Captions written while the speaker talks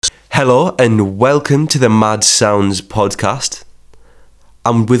Hello and welcome to the Mad Sounds podcast.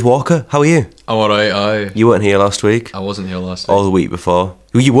 I'm with Walker. How are you? I'm alright, You weren't here last week. I wasn't here last week. Or the week before.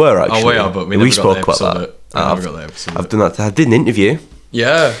 Well, you were actually. Oh, yeah, but we never spoke got the about episode. that. We never got the episode. I've done that. I did an interview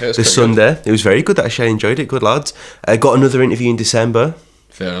Yeah, it was this pretty Sunday. It was very good. Actually, I enjoyed it. Good lads. Got another interview in December.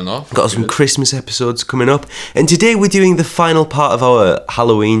 Fair enough. Got some Christmas episodes coming up. And today we're doing the final part of our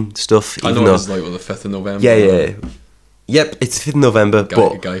Halloween stuff. I know it's like the 5th of November. Yeah. Yep, it's 5th of November.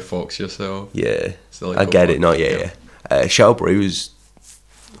 Guy Fawkes yourself. Yeah, I get it. No, yeah. Shout out, bro. He was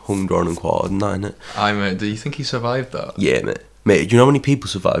hung, drawn and quartered and that, innit? Mate, do you think he survived that? Yeah, mate. Mate, do you know how many people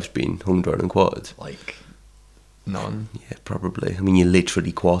survived being hung, drawn and quartered? Like, none. Yeah, probably. I mean, you're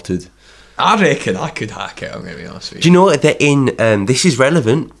literally quartered. I reckon I could hack it, I'm going to be honest with you. Do you know what they're in, this is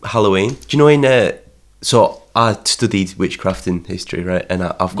relevant, Halloween. Do you know so I studied witchcraft in history, right? And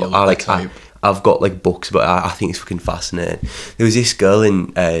I've got like books about it. I think it's fucking fascinating. There was this girl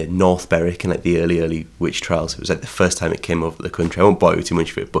in North Berwick in like the early witch trials. It was like the first time it came over the country. I won't bore you too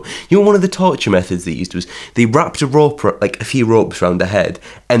much for it, but you know, one of the torture methods they used was they wrapped a few ropes around her head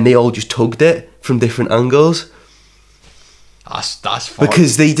and they all just tugged it from different angles. That's fun.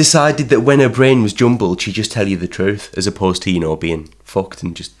 Because they decided that when her brain was jumbled, she'd just tell you the truth, as opposed to, you know, being fucked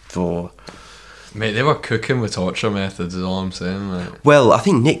and just Mate, they were cooking with torture methods, is all I'm saying, mate. Well, I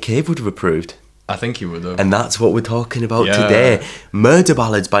think Nick Cave would have approved. I think he would have. And that's what we're talking about today. Murder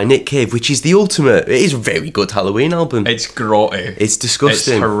Ballads by Nick Cave, which is the ultimate... It is a very good Halloween album. It's grotty. It's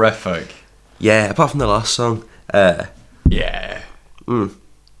disgusting. It's horrific. Yeah, apart from the last song. Yeah.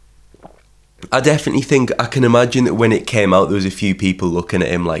 I definitely think... I can imagine that when it came out, there was a few people looking at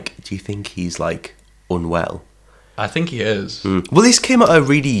him like, do you think he's, like, unwell? I think he is. Well, this came at a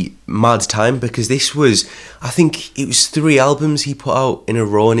really mad time because this was... I think it was 3 albums he put out in a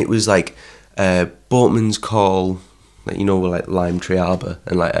row, and it was, like... Boatman's Call, like, you know, like Lime Tree Harbour,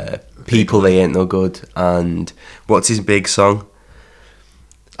 and like People They Ain't No Good, and what's his big song?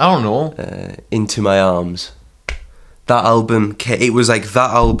 I don't know. Into My Arms. That album, it was like that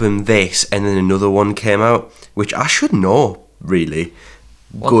album, this, and then another one came out, which I should know, really.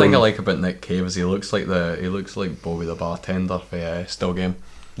 One thing I like about Nick Cave is he looks like Bobby the bartender for Still Game.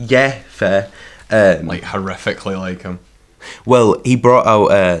 Yeah, fair. Like horrifically like him. Well, he brought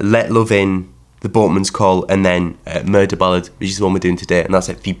out Let Love In, The Boatman's Call, and then Murder Ballad, which is the one we're doing today, and that's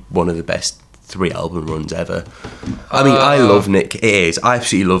like one of the best 3 album runs ever. I mean, I love Nick. It is. I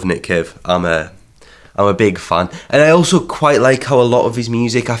absolutely love Nick Cave. I'm a big fan, and I also quite like how a lot of his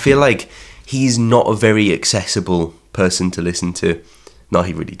music. I feel like he's not a very accessible person to listen to. No,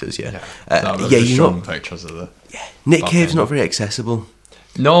 he really does. Yeah. You know. Pictures of the. Yeah, Nick Cave's not very accessible.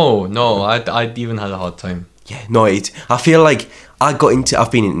 No, I even had a hard time. Yeah, no, I feel like I've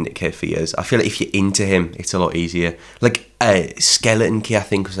been into Nick Cave for years. I feel like if you're into him, it's a lot easier. Like, Skeleton Key, I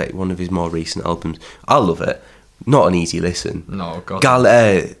think, was like one of his more recent albums. I love it. Not an easy listen. No, God.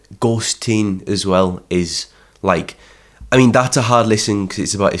 Ghost Teen as well is like, I mean, that's a hard listen because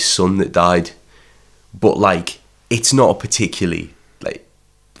it's about his son that died. But like, it's not a particularly like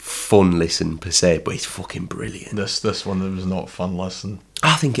fun listen per se, but it's fucking brilliant. This one was not fun listen.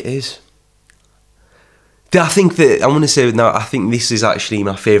 I think it is. I think that, I want to say now, I think this is actually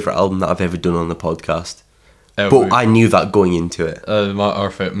my favourite album that I've ever done on the podcast. But I knew that going into it.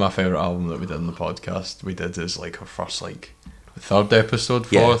 My favourite album that we did on the podcast, we did is like our first, like, 3rd episode,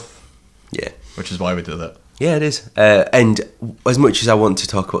 4th. Yeah. Which is why we did it. Yeah, it is. And as much as I want to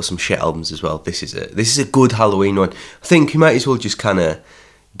talk about some shit albums as well, this is a good Halloween one. I think we might as well just kind of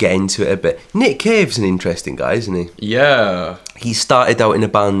get into it a bit. Nick Cave's an interesting guy, isn't he? Yeah. He started out in a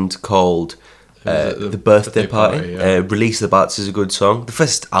band called... the Birthday Party. Yeah. Release the Bats is a good song. The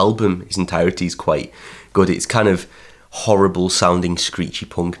first album, its entirety, is quite good. It's kind of horrible sounding screechy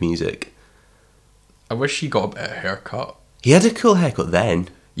punk music. I wish he got a better haircut. He had a cool haircut then.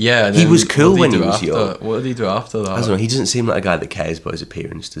 Yeah, he was cool when he was young. What did he do after that? I don't know. He doesn't seem like a guy that cares about his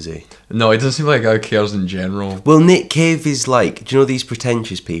appearance, does he? No, he doesn't seem like a guy who cares in general. Well, Nick Cave is like, do you know these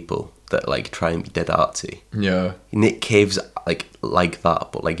pretentious people that like try and be dead artsy? Yeah. Nick Cave's like that,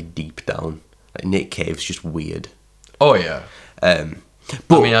 but like deep down. Like Nick Cave's just weird. Oh yeah.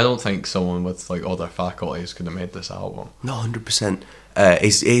 But I mean, I don't think someone with like other faculties could have made this album. No, 100%.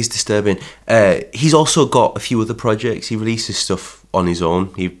 It is disturbing. He's also got a few other projects. He releases stuff on his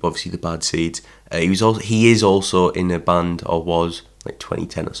own. He obviously the Bad Seeds. He is also in a band, or was like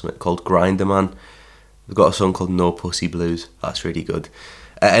 2010 or something, called Grinder Man. They've got a song called No Pussy Blues. That's really good.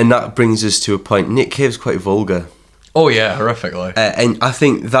 And that brings us to a point. Nick Cave's quite vulgar. Oh yeah, horrifically. And I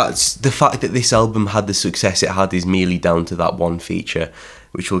think that's the fact that this album had the success it had is merely down to that one feature,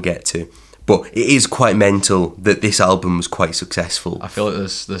 which we'll get to. But it is quite mental that this album was quite successful. I feel like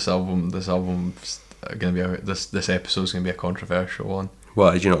this album's gonna be this episode's gonna be a controversial one.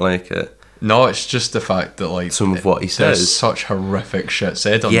 Why did you not like it? No, it's just the fact that like some of what he says. There's such horrific shit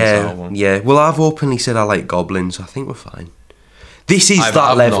said on this album. Yeah. Well, I've openly said I like Goblin, so I think we're fine. This is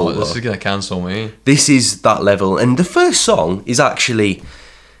that level. This is gonna cancel me. This is that level, and the first song is actually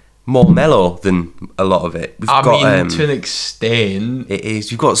more mellow than a lot of it. I mean, to an extent, it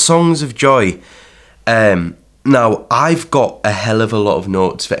is. You've got Songs of Joy. Now, I've got a hell of a lot of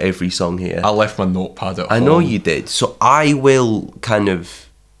notes for every song here. I left my notepad at home. I know you did, so I will kind of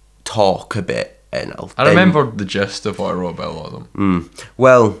talk a bit, and I remember the gist of what I wrote about a lot of them.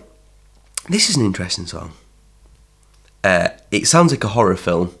 Well, this is an interesting song. It sounds like a horror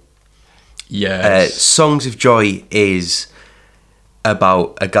film. Yes. Songs of Joy is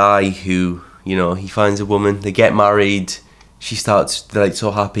about a guy who, he finds a woman, they get married, she starts like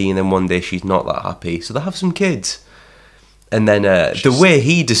so happy, and then one day she's not that happy, so they have some kids. And then the way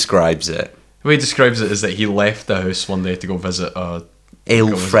he describes it... The way he describes it is that he left the house one day to go visit a...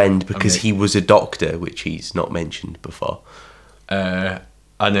 ill friend because he was a doctor, which he's not mentioned before. And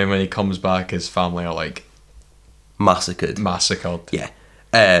then when he comes back, his family are like... Massacred. Yeah.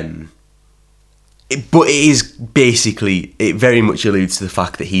 But it is basically, it very much alludes to the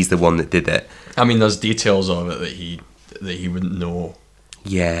fact that he's the one that did it. I mean, there's details of it that he wouldn't know.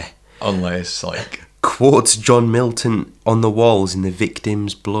 Yeah. Unless, like... Quotes John Milton on the walls in the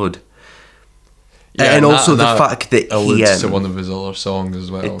victim's blood. Yeah, and also the fact that alludes to one of his other songs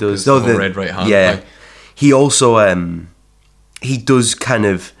as well. It does. The Red Right Hand. Yeah. Thing. He also, he does kind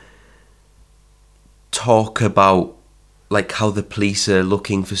of talk about like how the police are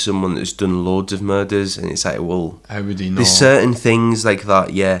looking for someone that's done loads of murders, and it's like, well, how would he know? There's certain things like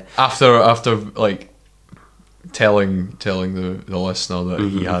that, yeah. After like telling the listener that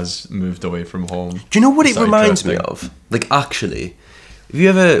he has moved away from home. Do you know what it reminds me of? Like, actually, have you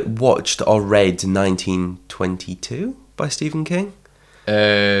ever watched or read 1922 by Stephen King?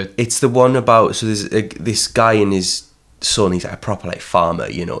 It's the one about, so there's this guy and his son, he's like a proper like farmer,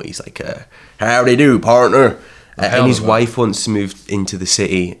 he's like a howdy do partner. And his wife wants to move into the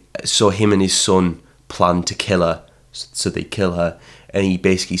city, so him and his son plan to kill her, so they kill her, and he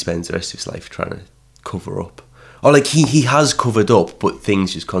basically spends the rest of his life trying to cover up. Or like he has covered up, but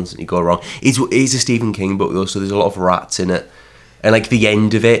things just constantly go wrong. It's a Stephen King book though, so there's a lot of rats in it. And like the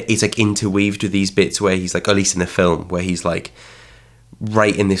end of it, it's like interweaved with these bits where he's like, at least in the film, where he's like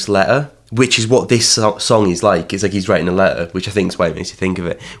writing this letter, which is what this song is like. It's like he's writing a letter, which I think is why it makes you think of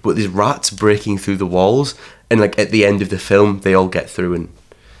it. But there's rats breaking through the walls, and like at the end of the film, they all get through, and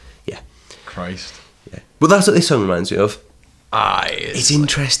yeah. Christ. Yeah. But that's what this song reminds me of. It's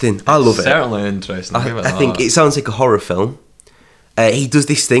interesting. I love it. Certainly interesting. I think it sounds like a horror film. He does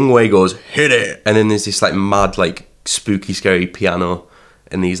this thing where he goes, hit it, and then there's this like mad, like spooky, scary piano,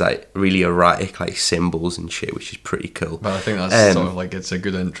 and these like really erratic like cymbals and shit, which is pretty cool. But I think that's sort of like, it's a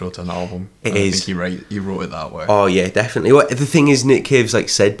good intro to an album. It is. I think he wrote it that way. Oh yeah, definitely. Well, the thing is, Nick Cave's like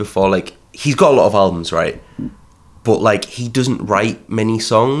said before, like he's got a lot of albums, right? But like he doesn't write many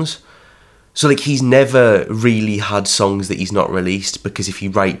songs. So like he's never really had songs that he's not released, because if he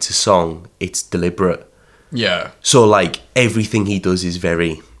writes a song, it's deliberate. Yeah. So like everything he does is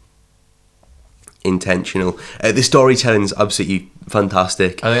very intentional. The storytelling's absolutely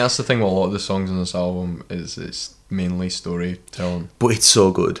fantastic. I think that's the thing with a lot of the songs on this album, is it's mainly storytelling. But it's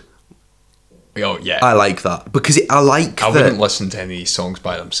so good. Oh yeah. I like that, because I wouldn't listen to any of these songs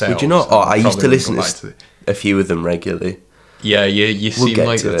by themselves. Would you not? I used to listen to a few of them regularly. Yeah, you seem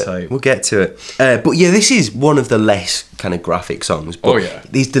like the type. We'll get to it. But yeah, this is one of the less kind of graphic songs. But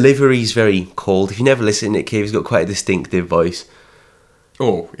his delivery's very cold. If you never listen to Nick Cave, he's got quite a distinctive voice.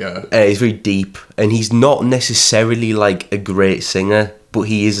 Oh, yeah. He's very deep, and he's not necessarily like a great singer, but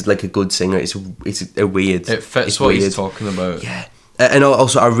he is like a good singer. It's a weird... It fits what he's talking about. Yeah. And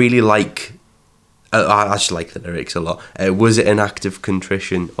also, I really like... I just like the lyrics a lot. Was it an act of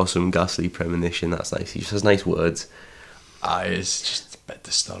contrition or some ghastly premonition? That's nice. He just has nice words. It's just a bit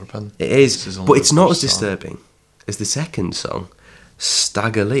disturbing. It is, but it's not as disturbing as the second song,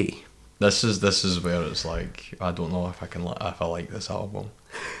 Stagger Lee. This is where it's like, I don't know if I like this album.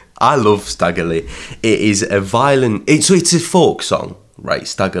 I love Stagger Lee. It is a violent... it's a folk song, right,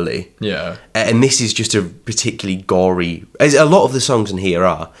 Stagger Lee? Yeah. And this is just a particularly gory... as a lot of the songs in here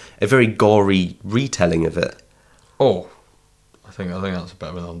are a very gory retelling of it. Oh, I think that's a bit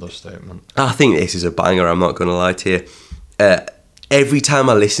of an understatement. I think this is a banger, I'm not going to lie to you. every time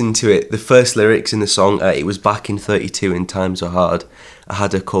I listen to it, the first lyrics in the song, it was back in 32 and times were hard. I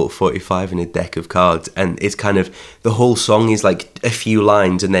had a Colt 45 and a deck of cards. And it's kind of, the whole song is like a few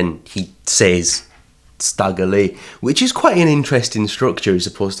lines and then he says Stagger Lee, which is quite an interesting structure as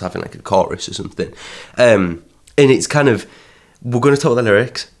opposed to having like a chorus or something. And it's kind of, we're going to talk about the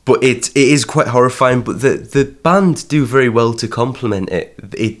lyrics, but it is quite horrifying, but the band do very well to complement it.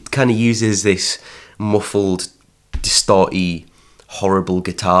 It kind of uses this muffled, distorty, horrible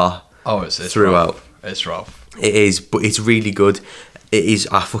guitar it's throughout. Rough. It's rough. It is, but it's really good. It is.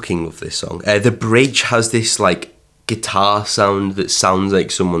 I fucking love this song. The bridge has this like guitar sound that sounds like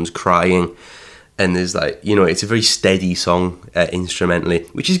someone's crying, and there's like, you know, it's a very steady song instrumentally,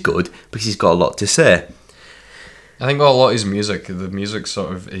 which is good because he's got a lot to say. I think a lot of his music, the music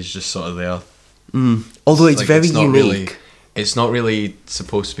sort of is just sort of there. Although it's like, very unique. It's not really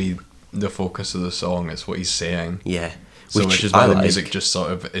supposed to be the focus of the song. It's what he's saying. Yeah. So which is why the music just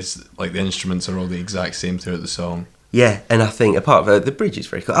sort of is like the instruments are all the exact same throughout the song. Yeah, and I think apart from the bridge is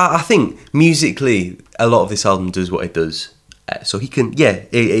very cool. I think musically a lot of this album does what it does. So he can,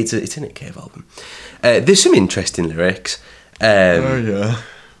 it's a Nick Cave album. There's some interesting lyrics. I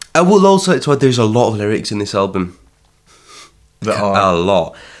will also add there's a lot of lyrics in this album. There are a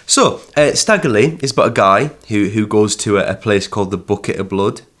lot. So Stagger Lee is about a guy who goes to a place called the Bucket of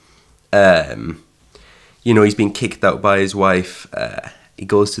Blood. You know, he's been kicked out by his wife. He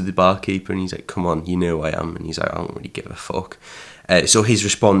goes to the barkeeper and he's like, come on, you know who I am. And he's like, I don't really give a fuck. So his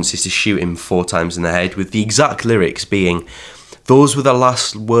response is to shoot him 4 times in the head, with the exact lyrics being, those were the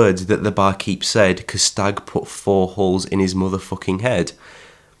last words that the barkeep said because Stag put 4 holes in his motherfucking head.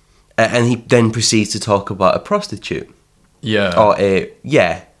 And he then proceeds to talk about a prostitute. Yeah. Or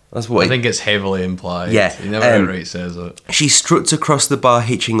that's what I think it's heavily implied. Yeah. He never outright says it. She struts across the bar,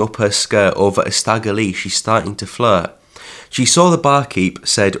 hitching up her skirt over a Stagger Lee. She's starting to flirt. She saw the barkeep,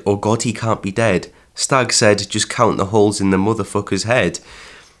 said, oh God, he can't be dead. Stag said, just count the holes in the motherfucker's head.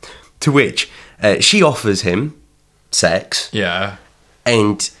 To which she offers him sex. Yeah.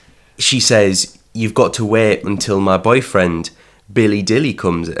 And she says, you've got to wait until my boyfriend, Billy Dilly,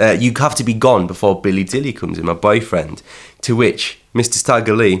 comes. You have to be gone before Billy Dilly comes in, my boyfriend. To which Mr.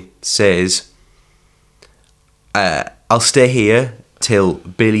 Stagger Lee says, I'll stay here till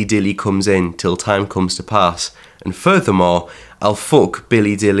Billy Dilly comes in, till time comes to pass. And furthermore, I'll fuck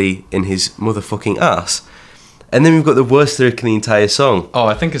Billy Dilly in his motherfucking ass. And then we've got the worst lyric in the entire song. Oh,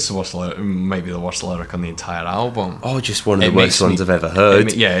 I think it's the worst lyric. It might be the worst lyric on the entire album. Oh, just one of the worst ones I've ever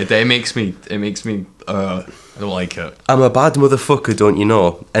heard. It makes me. I don't like it. I'm a bad motherfucker, don't you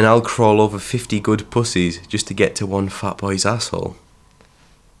know? And I'll crawl over 50 good pussies just to get to one fat boy's asshole.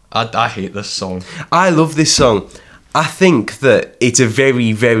 I hate this song. I love this song. I think that it's a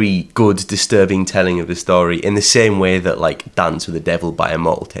very, very good, disturbing telling of the story, in the same way that like Dance with the Devil by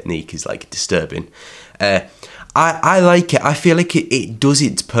Immortal Technique is like disturbing. I like it. I feel like it does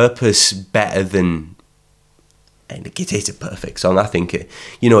its purpose better than... And it is a perfect song. I think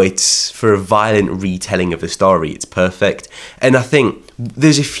it's for a violent retelling of the story, it's perfect. And I think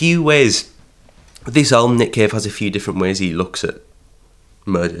there's a few ways... This album, Nick Cave, has a few different ways he looks at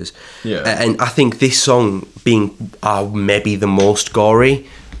murders. Yeah. And I think this song being maybe the most gory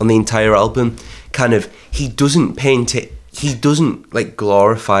on the entire album, kind of, he doesn't paint it, he doesn't like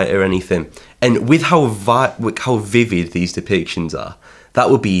glorify it or anything. And with how vivid these depictions are, that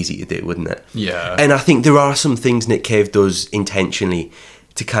would be easy to do, wouldn't it? Yeah. And I think there are some things Nick Cave does intentionally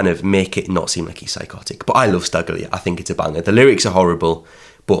to kind of make it not seem like he's psychotic. But I love Stagger Lee. I think it's a banger. The lyrics are horrible,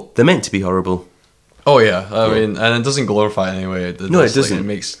 but they're meant to be horrible. Oh yeah, I mean, and it doesn't glorify it anyway. No, it doesn't.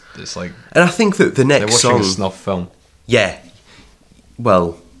 It's like. And I think that the next they're watching song, a snuff film. Yeah.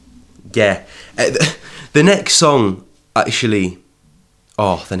 Well, yeah. The next song actually.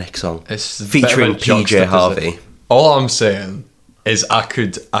 Oh, the next song. It's featuring PJ Harvey. All I'm saying is I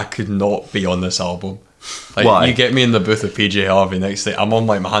could not be on this album. Like, why? You get me in the booth with PJ Harvey next day, I'm on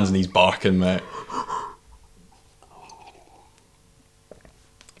like my hands and knees barking, mate.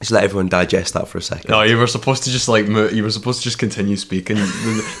 Just let everyone digest that for a second. No, you were supposed to just continue speaking.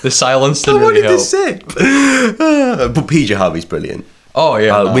 The silence didn't really help. But PJ Harvey's brilliant. Oh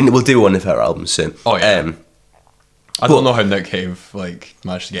yeah, we'll do one of her albums soon. Oh yeah. I don't know how Nick Cave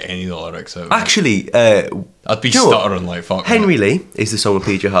managed to get any of the lyrics out. Actually, I'd be stuttering like fuck. Henry Lee is the song with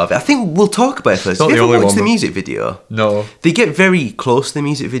PJ Harvey. I think we'll talk about it first. Have you ever watched the music video? No. They get very close to the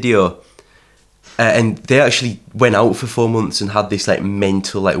music video. And they actually went out for 4 months and had this like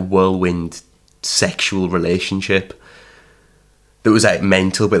mental, like whirlwind sexual relationship that was like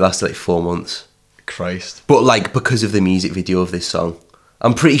mental, but it lasted like 4 months. Christ. But like because of the music video of this song,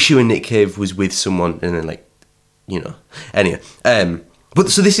 I'm pretty sure Nick Cave was with someone and then like, Anyway, but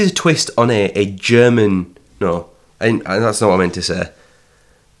so this is a twist on a German. No, and that's not what I meant to say.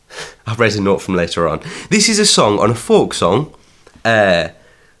 I've read a note from later on. This is a song on a folk song. I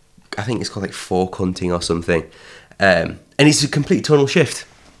think it's called like Folk Hunting or something. And it's a complete tonal shift.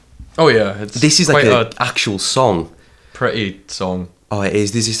 Oh yeah, this is like an actual song. Pretty song. Oh, it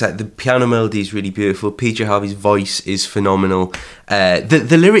is. This is like the piano melody is really beautiful. PJ Harvey's voice is phenomenal.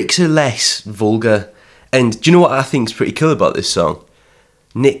 The lyrics are less vulgar. And do you know what I think is pretty cool about this song?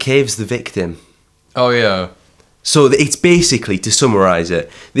 Nick Cave's the victim. Oh yeah. So it's basically, to summarise it,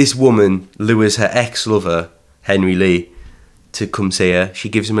 this woman lures her ex-lover, Henry Lee, to come see her. She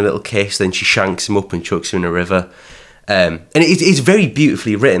gives him a little kiss, then she shanks him up and chucks him in a river. And it's very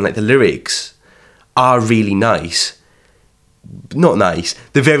beautifully written. Like, the lyrics are really nice. Not nice.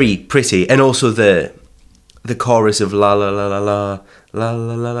 They're very pretty. And also the chorus of la la la la la la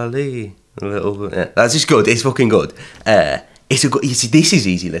la la la lee. A little, that's just good. It's fucking good. It's a good. You see, this is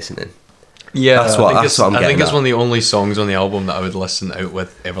easy listening. Yeah, that's what I'm getting. I think it's at. one of the only songs on the album that I would listen out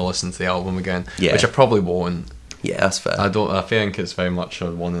with, ever listen to the album again. Yeah. Which I probably won't. Yeah, that's fair. I think it's very much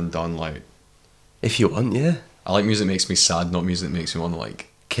a one and done. Like, if you want, yeah. I like music that makes me sad, not music that makes me want to like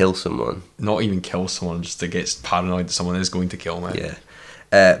kill someone. Not even kill someone, just to get paranoid that someone is going to kill me.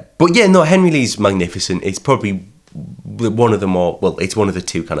 Yeah. But yeah, no, Henry Lee's magnificent. It's probably one of the more, well, it's one of the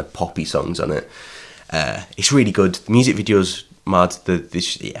two kind of poppy songs on it. It's really good. The music video's mad.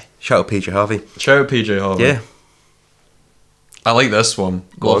 Shout out PJ Harvey. Shout out PJ Harvey. Yeah. I like this one.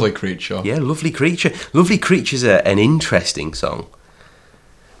 Lovely Creature. Yeah, Lovely Creature. Lovely Creature's an interesting song.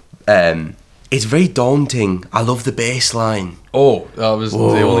 It's very daunting. I love the bass line. Oh, that was the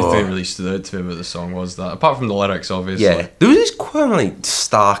only thing that really stood out to me about the song was that. Apart from the lyrics, obviously. Yeah, there was this quite like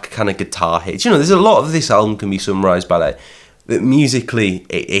stark kind of guitar hits. There's a lot of this album can be summarised by like, that musically,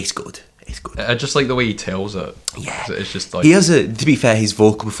 it's good. It's good. I just like the way he tells it. Yeah. It's just like... He has to be fair, his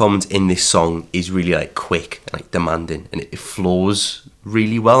vocal performance in this song is really like quick, like demanding, and it flows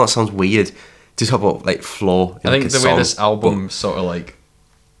really well. That sounds weird to talk about like flow in I think like the song, way this album sort of like...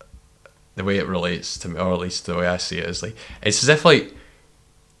 The way it relates to me, or at least the way I see it, is like... It's as if like...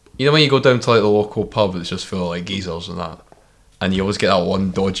 when you go down to like the local pub, it's just full of like geezers and that. And you always get that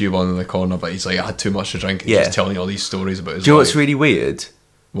one dodgy one in the corner, but he's like, I had too much to drink, and he's just telling you all these stories about his life. Do you know what's really weird?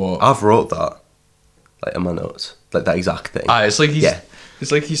 What? I've wrote that, like in my notes, like that exact thing. It's like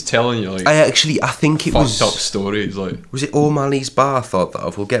he's telling you like I think it was fucked up stories. Like, was it O'Malley's Bar? I thought that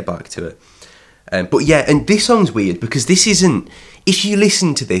of. We'll get back to it. But yeah, and this song's weird because this isn't. If you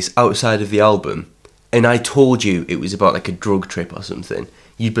listen to this outside of the album, and I told you it was about like a drug trip or something,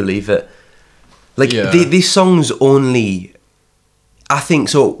 you'd believe it. Like this song's only. I think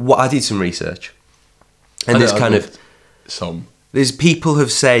so. What I did some research, and there's kind of some. There's people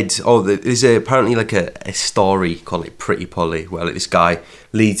have said, there's apparently like a story called like Pretty Polly, where like this guy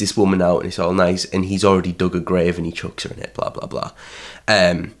leads this woman out and it's all nice, and he's already dug a grave and he chucks her in it, blah blah blah.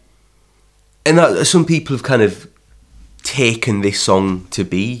 And that some people have kind of taken this song to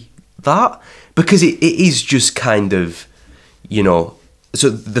be that, because it is just kind of, so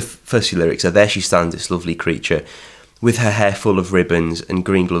the first few lyrics are, there she stands, this lovely creature, with her hair full of ribbons and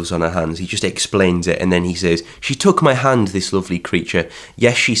green gloves on her hands. He just explains it, and then he says, she took my hand, this lovely creature.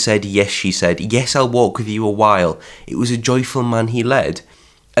 Yes, she said, yes, I'll walk with you a while. It was a joyful man he led.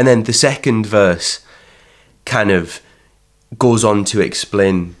 And then the second verse kind of goes on to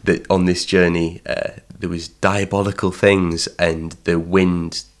explain that on this journey, there was diabolical things, and the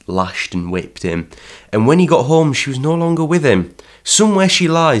wind lashed and whipped him. And when he got home, she was no longer with him. Somewhere she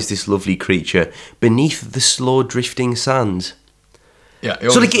lies, this lovely creature, beneath the slow drifting sands. Yeah.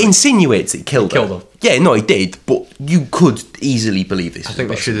 So like it insinuates that he killed her. Yeah, no, he did, but you could easily believe this. I think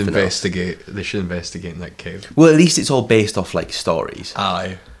they should investigate. They should investigate Nick Cave. Well, at least it's all based off like stories.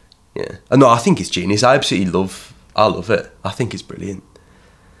 Aye. Yeah. No, I think it's genius. I love it. I think it's brilliant.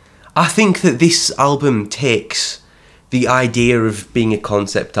 I think that this album takes the idea of being a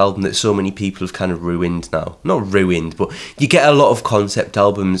concept album that so many people have kind of ruined now. Not ruined, but you get a lot of concept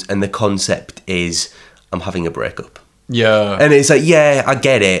albums and the concept is, I'm having a breakup. Yeah. And it's like, yeah, I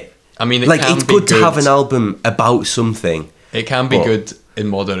get it. I mean, it's good to have an album about something. It can be good in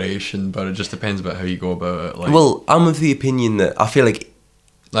moderation, but it just depends about how you go about it. Like, well, I'm of the opinion that I feel like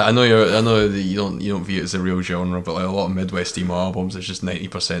I know that you don't view it as a real genre, but like a lot of Midwest emo albums, it's just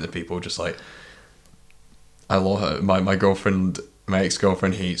 90% of people just like, I love it. My girlfriend, my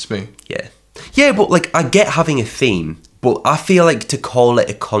ex-girlfriend hates me. Yeah, but like I get having a theme, but I feel like to call it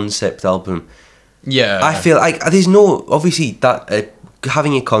a concept album. Yeah. I feel like there's no, obviously that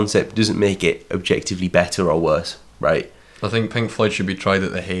having a concept doesn't make it objectively better or worse, right? I think Pink Floyd should be tried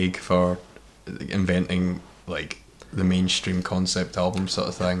at The Hague for inventing like the mainstream concept album sort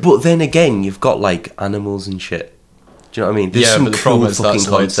of thing. But then again, you've got like Animals and shit. Do you know what I mean? There's some but the cool problem is fucking that's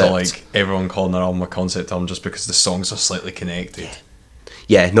led to concepts. like everyone calling their album a concept album just because the songs are slightly connected.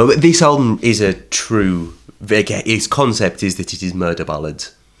 Yeah, no, this album is a true. Its concept is that it is murder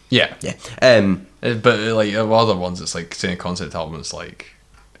ballads. Yeah. Yeah. But like other ones, it's like saying a concept album is like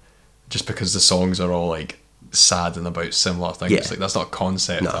just because the songs are all like sad and about similar things. Yeah. Like that's not a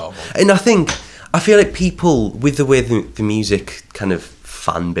concept album. And I feel like people, with the way the music kind of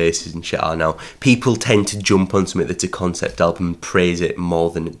fan bases and shit are now, people tend to jump on something that's a concept album and praise it more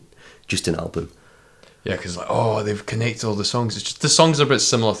than just an album. Yeah, because like, oh, they've connected all the songs. It's just the songs are about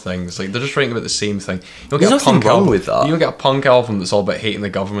similar things. Like they're just writing about the same thing. You don't There's get a nothing punk wrong album with that. You don't get a punk album that's all about hating the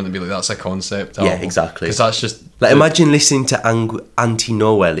government and be like, that's a concept album. Yeah, exactly. Because that's just like imagine listening to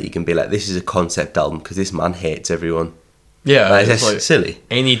Anti-Nowhere League and be like, this is a concept album because this man hates everyone. Yeah, like, it's that's like silly.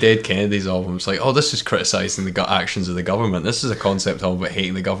 Any Dead Kennedys album, it's like, oh, this is criticising the actions of the government. This is a concept album about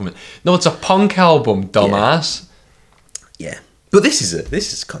hating the government. No, it's a punk album, dumbass. Yeah. But this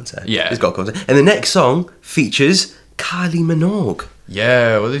is a concept. Yeah. It's got a concept. And the next song features Kylie Minogue.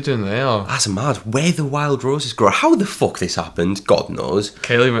 Yeah, what are they doing there? That's mad. Where the Wild Roses Grow. How the fuck this happened, God knows.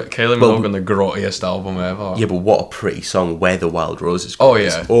 Kylie Minogue on the grottiest album ever. Yeah, but what a pretty song, Where the Wild Roses Grow. Oh,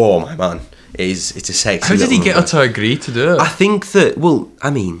 yeah. Oh, my man. It's a sexy How did he little get her number. to agree to do it? I think that, well, I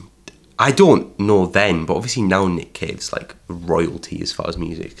mean, I don't know then, but obviously now Nick Cave's like royalty as far as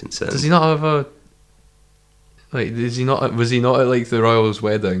music is concerned. Does he not have a... Like, was he not at like the royal's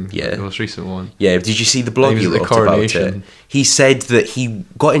wedding? Yeah. The most recent one. Yeah, did you see the blog He he was at wrote the about coronation. it? He said that he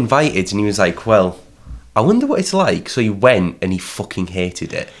got invited and he was like, well, I wonder what it's like. So he went and he fucking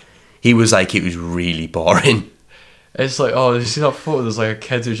hated it. He was like, it was really boring. It's like, oh, you see that photo? There's like a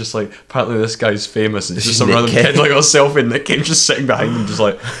kid who's just like, apparently this guy's famous, and it's This just is some Nick random Cave. kid like a selfie, and Nick Cave just sitting behind him, just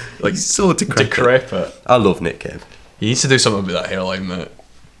like He's so decrepit. I love Nick Cave. He needs to do something about that hairline, mate.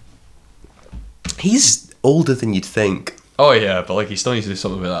 He's older than you'd think. Oh yeah, but like he still needs to do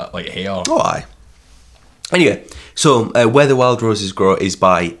something about that, like hair. Oh, aye. Anyway, so Where the Wild Roses Grow is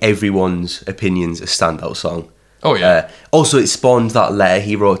by everyone's opinions a standout song. Oh yeah. Also, it spawned that letter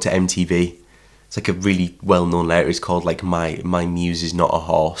he wrote to MTV. It's like a really well-known letter. It's called like My Muse Is Not a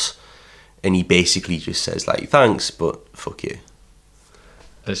Horse, and he basically just says like, thanks, but fuck you.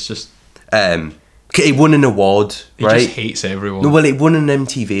 It's just It won an award, he right? just hates everyone. No, well, it won an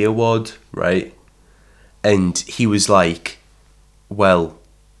MTV award, right? And he was like, well,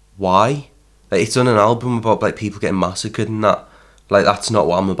 why? Like, it's on an album about like people getting massacred and that. Like, that's not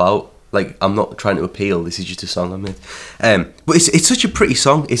what I'm about. Like, I'm not trying to appeal. This is just a song I made. But it's such a pretty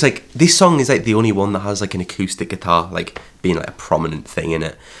song. It's like, this song is like the only one that has like an acoustic guitar, like being like a prominent thing in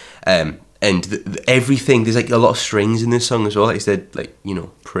it. And everything, there's like a lot of strings in this song as well. Like I said, like, you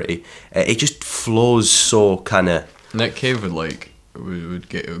know, pretty. It just flows so kind of... Nick Cave would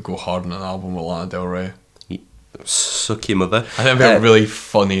go hard on an album with Lana Del Rey. Suck your mother. I think it'd be really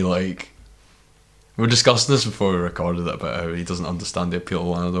funny, like... We were discussing this before we recorded it, about how he doesn't understand the appeal of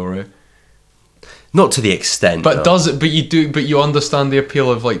Lana Del Rey. Not to the extent, But though. But you understand the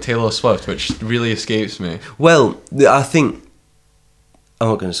appeal of like Taylor Swift, which really escapes me. Well, I think... I'm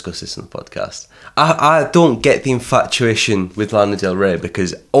not going to discuss this on the podcast. I don't get the infatuation with Lana Del Rey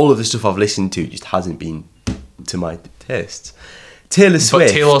because all of the stuff I've listened to just hasn't been to my tastes. Taylor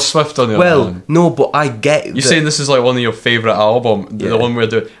Swift... But Taylor Swift on the other hand. No, but I get... You're saying this is like one of your favourite album, Yeah. the one we're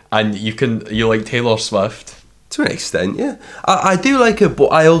doing, and you like Taylor Swift. To an extent, yeah. I do like her, but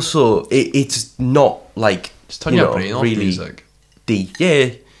I also... it's not like... Just turn your brain off really music. deep. Yeah.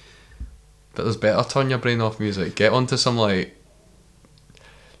 But there's better turn your brain off music. Get onto some like...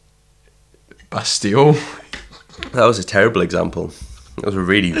 Bastille. That was a terrible example. That was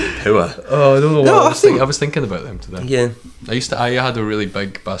really poor. Oh, I don't know. No, I was thinking about them today. Yeah. I had a really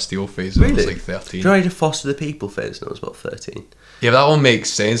big Bastille phase when I was Really? like 13. Do you know I had a Foster the People phase when I was about 13? Yeah, that one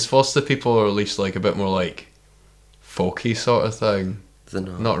makes sense. Foster People are at least like a bit more like folky sort of thing. They're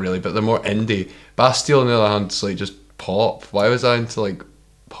not. Not really, but they're more indie. Bastille on the other hand is like just pop. Why was I into like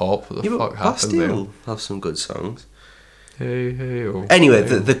pop? What the Yeah, fuck but happened Bastille have some good songs. there? Hey, oh. Anyway,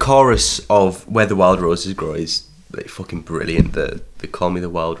 hey, the chorus of Where the Wild Roses Grow is like fucking brilliant. The Call Me the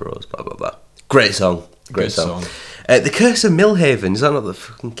Wild Rose, blah blah blah. Great song. Great Good song. song. The Curse of Millhaven, is that not the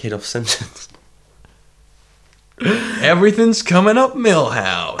fucking kid off Simpsons? Everything's coming up,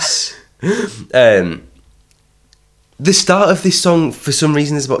 Millhouse. The start of this song, for some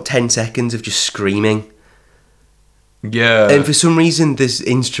reason, is about 10 seconds of just screaming. Yeah. And for some reason, this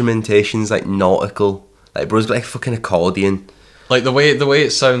instrumentation's like nautical. Like, bro's got like a fucking accordion. Like the way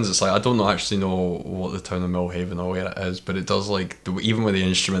it sounds, it's like I don't actually know what the town of Millhaven or where it is, but it does like even with the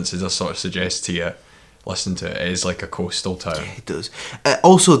instruments, it does sort of suggest to you listen to it, it is like a coastal town. It does.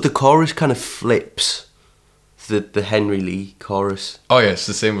 Also, the chorus kind of flips the Henry Lee chorus. Oh yeah, it's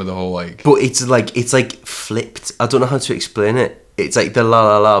the same with the whole like. But it's like flipped. I don't know how to explain it. It's like the la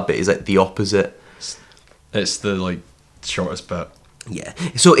la la bit is like the opposite. It's the like shortest bit. Yeah.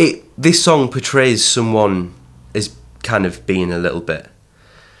 So this song portrays someone as kind of being a little bit.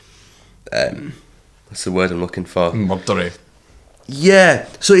 What's the word I'm looking for? Murdery. Yeah.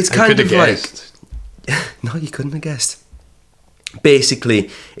 So it's kind of guessed. like. No, you couldn't have guessed. Basically,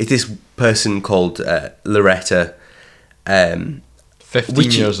 it's this person called Loretta.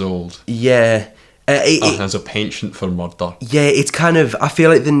 15 years old. Yeah. Has a penchant for murder. Yeah, it's kind of. I feel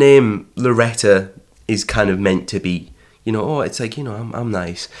like the name Loretta is kind of meant to be, it's like, I'm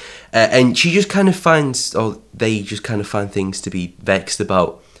nice. And she just kind of finds, or they just kind of find things to be vexed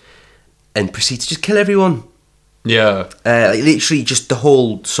about and proceed to just kill everyone. Yeah. Like literally, just the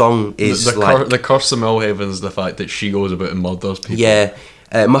whole song is the curse of Millhaven is the fact that she goes about and murders people. Yeah.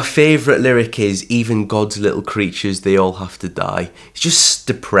 My favourite lyric is, even God's little creatures, they all have to die. It's just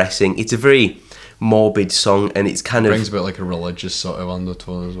depressing. It's a very morbid song, and it's kind of... brings about like a religious sort of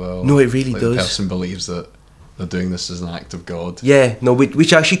undertone as well. No, it really like does. The person believes that they're doing this as an act of God. Yeah, no,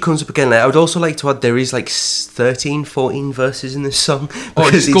 which actually comes up again. Like, I would also like to add, there is like 13, 14 verses in this song,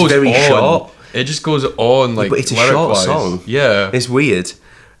 because it's very short. It just goes on, like, but it's a short song. Yeah. It's weird.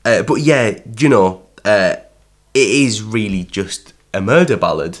 But yeah, it is really just a murder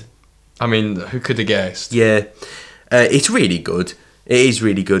ballad. I mean, who could have guessed? Yeah. It's really good. It is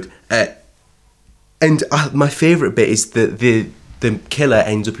really good. And my favourite bit is that the killer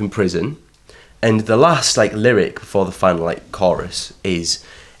ends up in prison, and the last like lyric before the final like chorus is,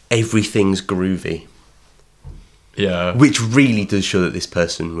 everything's groovy. Yeah. Which really does show that this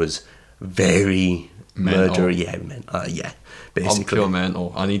person was very mental. Murderer. Yeah, basically. I'm pure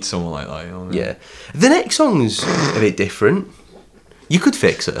mental. I need someone like that, you know what I mean? Yeah. The next song's a bit different. You could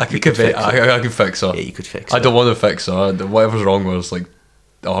fix her. I could fix her. Yeah, you could fix her. I don't want to fix her. Whatever's wrong with her is like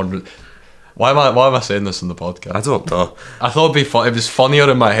 100. Why am I saying this in the podcast? I don't know. I thought it'd be fun. It was funnier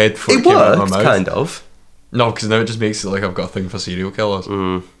in my head before it came out of my mouth. Kind of. No, because now it just makes it like I've got a thing for serial killers.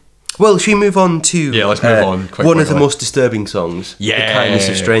 Well, should we move on to... Yeah, let's move on. One of the most disturbing songs. Yeah. The Kindness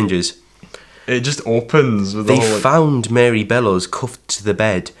of Strangers. It just opens with They the whole, found Mary Bellows cuffed to the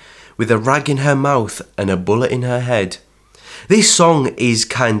bed with a rag in her mouth and a bullet in her head. This song is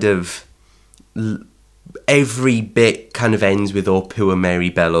kind of... Every bit kind of ends with "Oh, poor Mary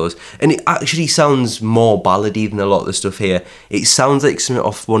Bellows," and it actually sounds more ballady than a lot of the stuff here. It sounds like something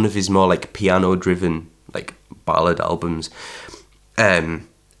off one of his more like piano-driven like ballad albums. And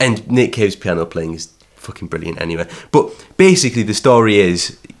Nick Cave's piano playing is fucking brilliant anyway. But basically, the story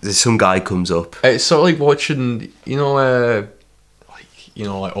is some guy comes up. It's sort of like watching, like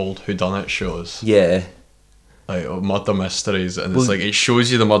old whodunit shows. Yeah. Like murder mysteries, and it's like it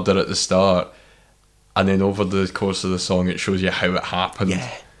shows you the murder at the start. And then over the course of the song, it shows you how it happened.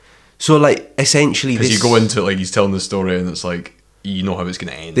 Yeah. So, like, essentially... Because you go into it, like, he's telling the story, and it's like, you know how it's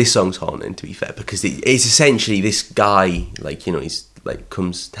going to end. This song's haunting, to be fair, because it's essentially this guy, like, he's, like,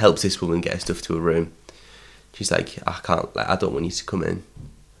 helps this woman get her stuff to her room. She's like, I don't want you to come in.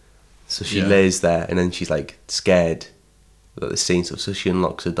 So she lays there, and then she's, like, scared that the scene stuff, so she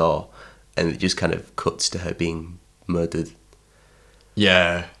unlocks her door, and it just kind of cuts to her being murdered.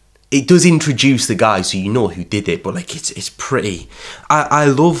 Yeah. It does introduce the guy, so you know who did it, but like it's pretty. I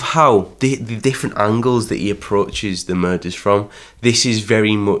love how the different angles that he approaches the murders from. This is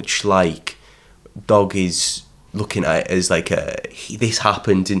very much like Dog is looking at it as like this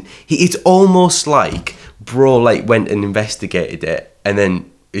happened, and it's almost like bro like went and investigated it and then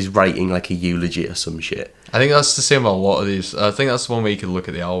is writing like a eulogy or some shit. I think that's the same with a lot of these. I think that's the one way you could look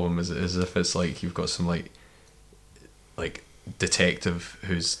at the album is if it's like you've got some like detective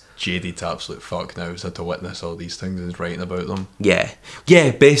who's jaded to absolute fuck now, who's had to witness all these things and is writing about them. Yeah,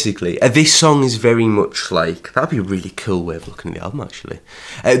 basically. This song is very much like... That'd be a really cool way of looking at the album, actually.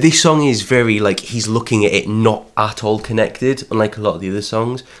 This song is very, like, he's looking at it not at all connected, unlike a lot of the other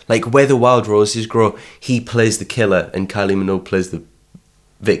songs. Like, Where the Wild Roses Grow, he plays the killer and Kylie Minogue plays the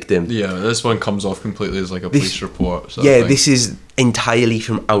victim. Yeah, this one comes off completely as like a police report. This is entirely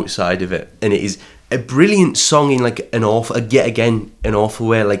from outside of it, and it is... a brilliant song in like an awful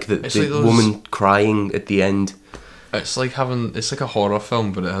way, like the woman crying at the end. It's like a horror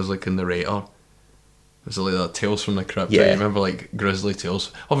film, but it has like a narrator. It's like that Tales from the Crypt. Yeah. You remember like Grisly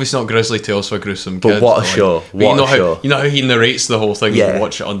Tales? Obviously not Grisly Tales for gruesome but kids. What a show! You know how he narrates the whole thing. Yeah. And you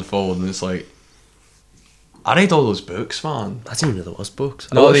watch it unfold, and it's like I read all those books, man. I didn't know there was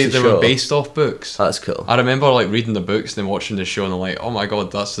books. No, they were based off books. That's cool. I remember like reading the books and then watching the show and I'm like, oh my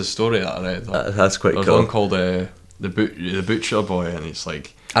god, that's the story that I read. That's quite cool. There's one called the Butcher Boy, and it's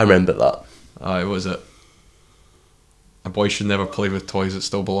like... I remember that. What was it? A boy should never play with toys that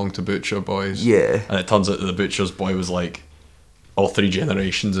still belong to butcher boys. Yeah. And it turns out that the butcher's boy was like... all 3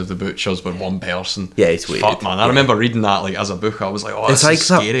 generations of the butchers were one person. Yeah, it's weird. Fuck, man. I remember reading that like as a book. I was like, oh, it's this like is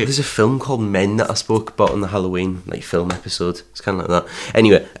scary. That, there's a film called Men that I spoke about on the Halloween like film episode. It's kind of like that.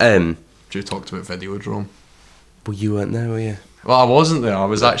 Anyway, You talked about Videodrome. Well, you weren't there, were you? Well, I wasn't there. I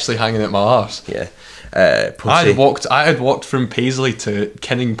was actually hanging at my arse. Yeah. I had walked from Paisley to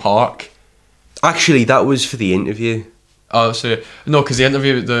Kinning Park. Actually, that was for the interview. Oh, so no, because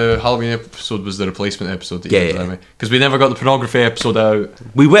the Halloween episode was the replacement episode. Because we never got the pornography episode out.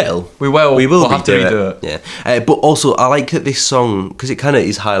 We will. We'll have to redo it. Yeah. But also, I like that this song, because it kind of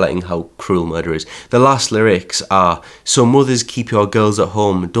is highlighting how cruel murder is. The last lyrics are, so mothers, keep your girls at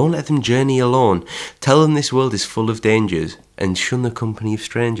home. Don't let them journey alone. Tell them this world is full of dangers and shun the company of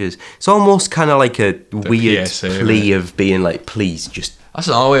strangers. It's almost kind of like a weird PSA, plea of being like, please, just... That's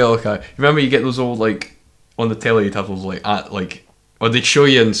another way I look at it. Remember you get those old, like... on the telly you'd have those or they'd show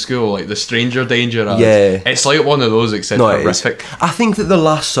you in school like the stranger danger ads. Yeah, it's like one of those except horrific. I think that the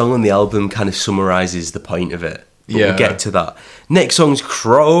last song on the album kind of summarises the point of it, but we'll get to that. Next song's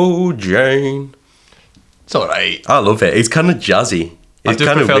Crow Jane. It's alright. I love it. It's kind of jazzy. I do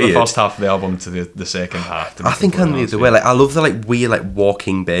prefer the first half of the album to the second half. I think I'm the other way. Like, I love the like weird like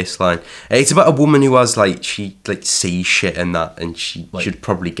walking bass line. It's about a woman who has like she like sees shit and that, and she should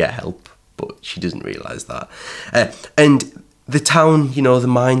probably get help, but she doesn't realise that. And the town, you know, the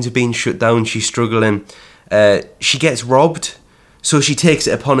mines are being shut down. She's struggling. She gets robbed, so she takes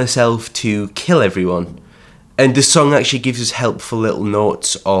it upon herself to kill everyone. And the song actually gives us helpful little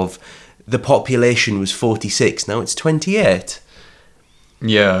notes of the population was 46, now it's 28.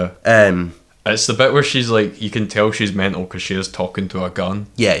 Yeah. It's the bit where she's like, you can tell she's mental because she is talking to a gun.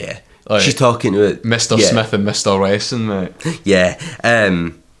 Yeah, yeah. Like, she's talking to it. Mr. Smith and Mr. Wesson, mate. Yeah.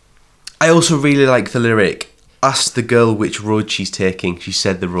 I also really like the lyric, ask the girl which road she's taking. She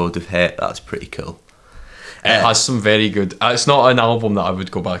said the road of hate. That's pretty cool. It has some very good... It's not an album that I would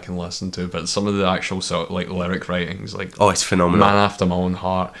go back and listen to, but some of the actual sort of, like lyric writings, like... Oh, it's phenomenal. Man After My Own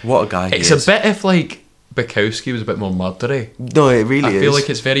Heart. What a guy he is. It's a bit if, like, Bukowski was a bit more murdery. No, it really is. I feel like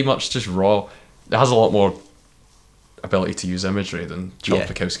it's very much just raw. It has a lot more ability to use imagery than Charles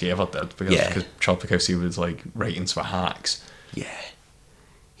Bukowski ever did, because Charles Bukowski was, like, writings for hacks. Yeah.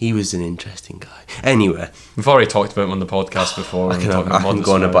 He was an interesting guy. Anyway. We've already talked about him on the podcast before. I can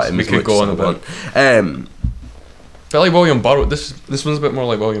go on about him. We could go on about him. But like William Burroughs, this one's a bit more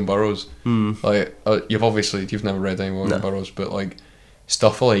like William Burroughs. Like you've never read any William Burroughs, but like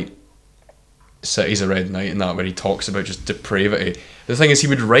stuff like Cities of Red Night and that, where he talks about just depravity. The thing is, he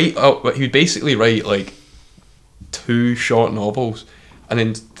would basically write like 2 short novels and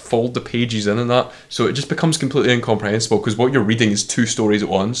then fold the pages in and that, so it just becomes completely incomprehensible because what you're reading is 2 stories at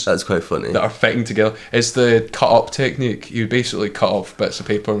once. That's quite funny. That are fitting together. It's the cut up technique. You basically cut off bits of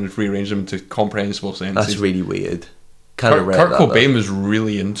paper and rearrange them into comprehensible sentences. That's really weird. Kurt Cobain was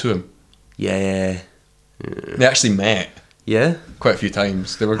really into him. Yeah. They actually met. Yeah, quite a few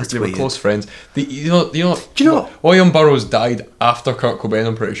times. They were close friends. Do you know? What? William Burroughs died after Kurt Cobain,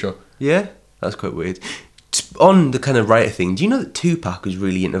 I'm pretty sure. Yeah, that's quite weird. On the kind of writer thing, do you know that Tupac was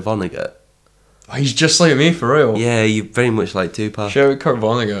really into Vonnegut? Oh, he's just like me, for real. Yeah, you very much like Tupac. Shout out Kurt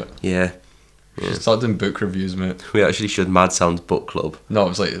Vonnegut. Yeah. Start doing book reviews, mate. We actually should Mad Sounds Book Club. No, it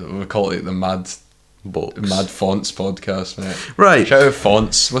was like, we call it the Mad Fonts podcast, mate. Right. Shout out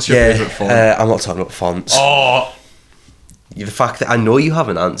fonts. What's your favourite font? I'm not talking about fonts. Oh! The fact that I know you have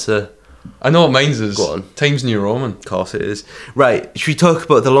an answer. I know what mine's is. Go on. Times New Roman. Of course it is. Right, should we talk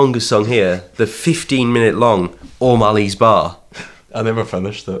about the longest song here? The 15-minute long O'Malley's Bar. I never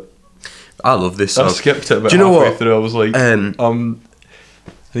finished it. I love this song. I skipped it about halfway through. I was like, I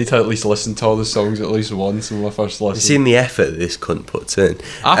need to at least listen to all the songs at least once in my first listen. You've seen the effort this cunt puts in.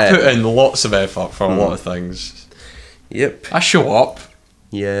 I put in lots of effort for a lot of things. Yep. I show up.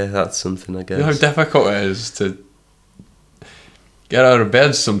 Yeah, that's something, I guess. You know how difficult it is to get out of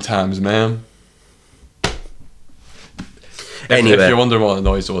bed sometimes, man. Anyway. If you're wondering what the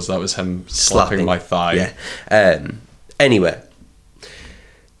noise was, that was him slapping my thigh. Yeah. Anyway.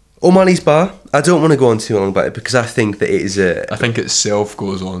 O'Malley's Bar. I don't want to go on too long about it because I think that it is I think itself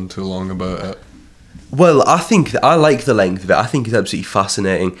goes on too long about it. Well, I think that I like the length of it. I think it's absolutely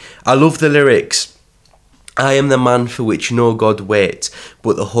fascinating. I love the lyrics. I am the man for which no god waits,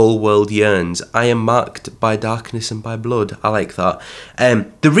 but the whole world yearns. I am marked by darkness and by blood. I like that.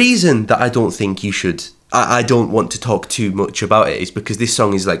 The reason that I don't think you should I don't want to talk too much about it is because this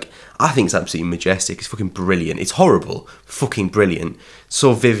song is like, I think it's absolutely majestic. It's fucking brilliant. It's horrible, fucking brilliant.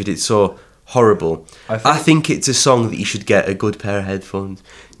 So vivid, it's so horrible. I think it's a song that you should get a good pair of headphones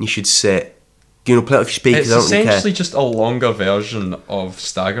and you should sit, play it off your speakers. It's essentially just a longer version of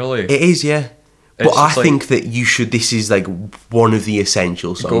Staggerly. It is, yeah. But I think that you should. This is like one of the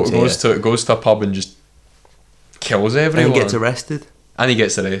essential songs. Goes to a pub and just kills everyone. And gets arrested.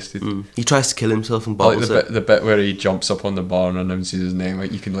 He tries to kill himself and bottles it. The bit where he jumps up on the bar and announces his name,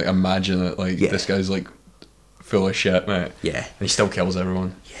 like you can like imagine it. Like this guy's like full of shit, mate. Yeah, and he still kills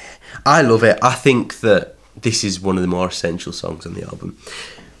everyone. Yeah, I love it. I think that this is one of the more essential songs on the album.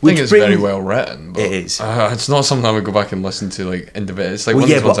 I think it's very well written. But it is. It's not something I would go back and listen to like individually. It's like one of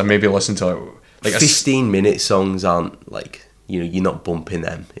those ones I maybe listen to like 15-minute songs aren't like you're not bumping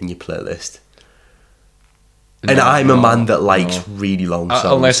them in your playlist. And I'm a man that likes really long songs.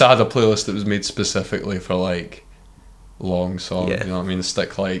 Unless I had a playlist that was made specifically for like long songs, you know what I mean?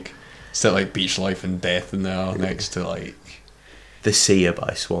 Stick like Beach Life and Death in there next to like The Seer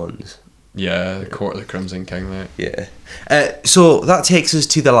by Swans. Yeah, the Court of the Crimson King, mate. Yeah. So that takes us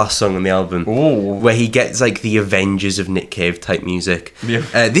to the last song on the album, where he gets like the Avengers of Nick Cave type music.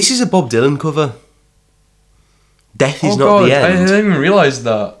 Yeah. This is a Bob Dylan cover. Death is not the end. I didn't even realise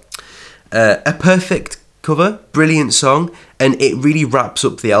that. A perfect cover, brilliant song, and it really wraps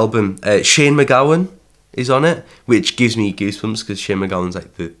up the album. Shane MacGowan is on it, which gives me goosebumps because Shane MacGowan's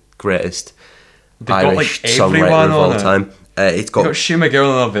like the greatest Irish songwriter of all time. It's got Shane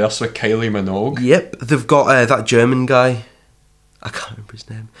MacGowan on a verse with Kylie Minogue. Yep, they've got that German guy. I can't remember his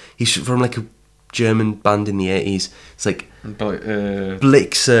name. He's from like a German band in the 80s. It's like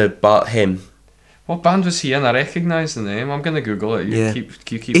Blixer, but him. What band was he in? I recognise the name. I'm gonna Google it. You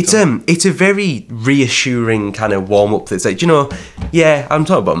keep it's a very reassuring kind of warm up. That's like, I'm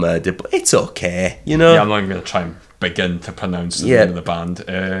talking about murder, but it's okay, Yeah, I'm not even gonna try and begin to pronounce the name of the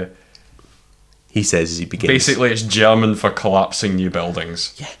band. He says as he begins. Basically, it's German for collapsing new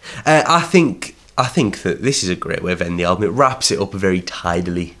buildings. Yeah, I think that this is a great way of ending the album. It wraps it up very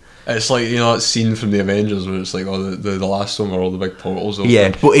tidily. It's like, that scene from the Avengers where it's like, the last one where all the big portals open. Yeah,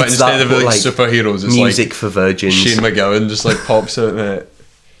 but it's instead of like superheroes, it's music like for virgins. Shane MacGowan just like pops out there.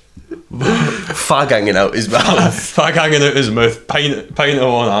 Fag hanging out his mouth. Fag hanging out his mouth. Pint in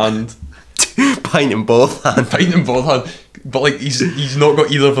one hand. Pint in both hands. Pint in both hands. But like he's not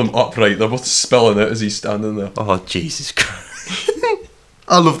got either of them upright. They're both spilling out as he's standing there. Oh, Jesus Christ.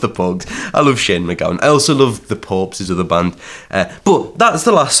 I love the Pogues. I love Shane MacGowan. I also love the Popes, his other band. But that's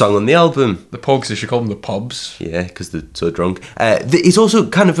the last song on the album. The Pogues, they should call them the Pubs. Yeah, because they're so drunk. It's also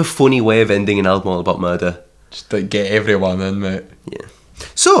kind of a funny way of ending an album all about murder. Just to get everyone in, mate. Yeah.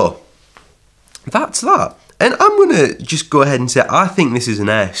 So, that's that. And I'm going to just go ahead and say, I think this is an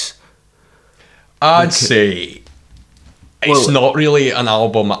S. I'd say it's not really an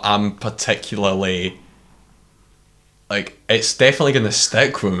album I'm particularly... Like, it's definitely going to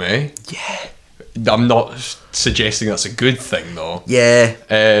stick with me. Yeah. I'm not suggesting that's a good thing, though.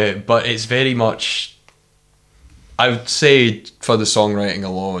 Yeah. But it's very much... I would say, for the songwriting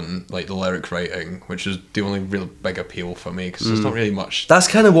alone, like the lyric writing, which is the only real big appeal for me, because there's not really much... That's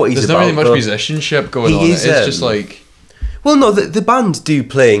kind of what he's about, There's not really much musicianship going on. It's just like... Well, no, the band do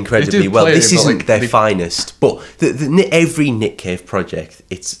play incredibly well. This isn't their finest, but every Nick Cave project,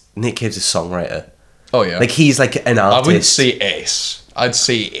 Nick Cave's a songwriter. Oh, yeah. Like, he's like an artist. I wouldn't say S. I'd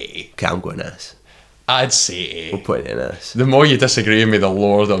say A. Okay, I'm going S. I'd say A. We'll put it in S. The more you disagree with me, the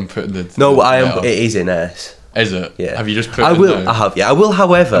lower I'm putting it. No, it is in S. Is it? Yeah. Have you just put it down? I have, yeah. I will,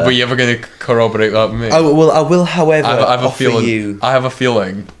 however... Were you ever going to corroborate that with me? I will, however, I have a feeling, you... I have a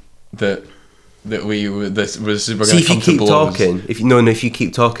feeling that we're going to come to blows. See, if you keep talking... If you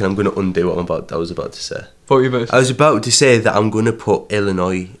keep talking, I'm going to undo what I was about to say. What were you about to say? I was about to say that I'm going to put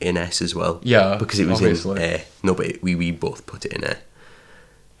Illinois in S as well. Yeah, because it was obviously. in A. No, but we both put it in A.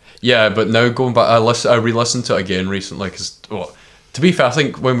 Yeah, but now going back, I re-listened to it again recently, because, to be fair, I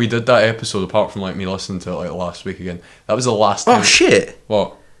think when we did that episode, apart from like me listening to it like last week again, that was the last time. Oh, shit!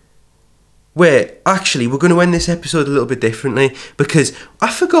 What? Wait, actually, we're going to end this episode a little bit differently, because I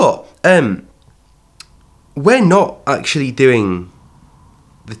forgot, we're not actually doing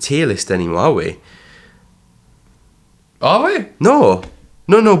the tier list anymore, are we? Are we? No,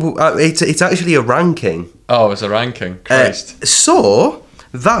 it's actually a ranking. Oh, it's a ranking. Christ. So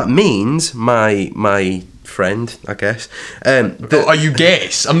that means my friend, I guess. You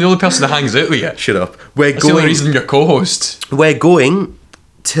guess? I'm the only person that hangs out with you. Shut up. That's the only reason you're co-host. We're going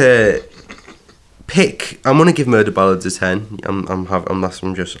to pick. I'm gonna give Murder Ballads a 10.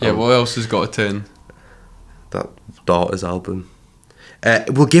 What else has got a 10? That Daughter's album.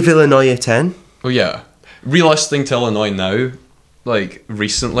 We'll give Illinois a 10. Oh yeah. re-listening to Illinois now, like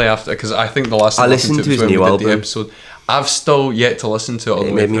recently after, because I think the last time I listened to his when new we did album. the episode. I've still yet to listen to it all the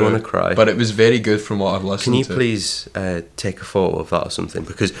It way made me through, want to cry. but it was very good from what I've listened to. Can you please take a photo of that or something?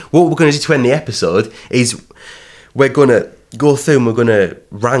 Because what we're going to do to end the episode is we're going to go through and we're going to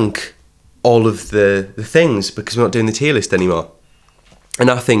rank all of the things because we're not doing the tier list anymore. And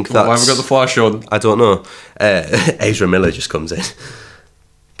I think that's... Why have we got the flash on? I don't know. Ezra Miller just comes in.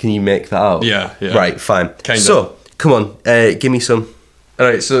 Can you make that out? Yeah. Right, fine. Kinda. So, come on, give me some...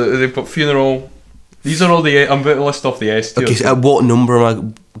 Alright, so they put Funeral... These are all the... I'm about to list off the S tier. Okay, so at what number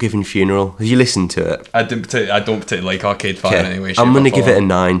am I giving Funeral? Have you listened to it? I don't particularly like Arcade Fire anyway. I'm going to give it a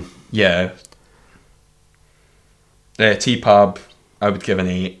 9. Yeah. T-Pab, I would give an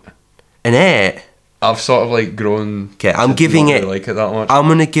 8. An 8? I've sort of like grown... Okay, I'm to giving not it... really like it that much. I'm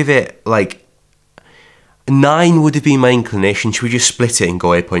going to give it like... 9 would have been my inclination. Should we just split it and go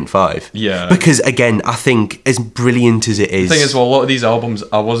 8.5? Yeah. Because again, I think as brilliant as it is... The thing is, well, a lot of these albums,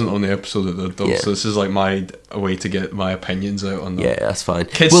 I wasn't on the episode that did those, Yeah. so this is like my way to get my opinions out on them. Yeah, that's fine.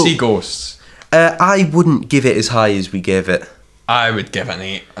 Kids See Ghosts. I wouldn't give it as high as we gave it. I would give it an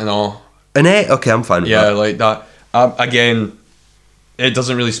 8 and all. An 8? Okay, I'm fine with Yeah, that. like that. Again, it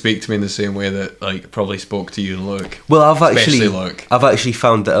doesn't really speak to me in the same way that like probably spoke to you and Luke. Well, I've Especially Luke. actually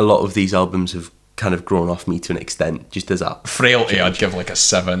found that a lot of these albums have kind of grown off me to an extent, just as that. Frailty, I'd give like a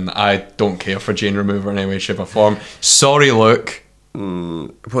 7. I don't care for Jane Remover in any way, shape or form. Sorry, Luke.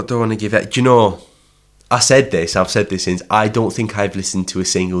 What do I want to give it? Do you know, I've said this since, I don't think I've listened to a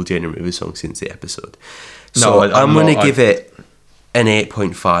single Jane Remover song since the episode. So No, I'm going to give it an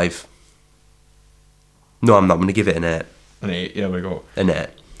 8.5. No, I'm not. I'm going to give it an 8. An 8, yeah, we go. An 8.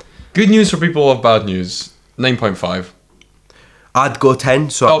 Good news for people who have bad news. 9.5. I'd go 10.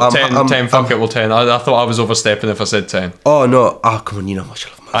 So Oh, I'm, 10, I'm, 10, fuck it, well 10. I thought I was overstepping if I said 10. Oh, no. Oh, come on. You know how much I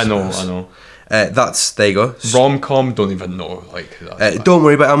love my I know. There you go. Rom-com, don't even know. Like that. Don't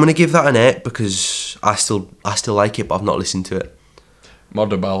worry about it. I'm going to give that an 8 because I still like it, but I've not listened to it.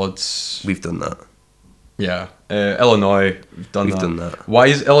 Murder Ballads. We've done that. Yeah. Illinois, we've done that. Why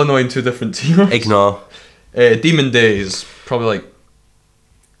is Illinois in 2 different tiers? Ignore. Demon Days, probably like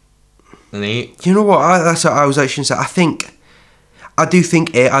an 8. You know what? That's what I was actually saying. I do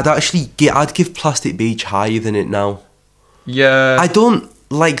think 8. I'd give Plastic Beach higher than it now. Yeah. I don't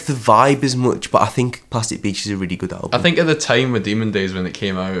like the vibe as much, but I think Plastic Beach is a really good album. I think at the time with Demon Days when it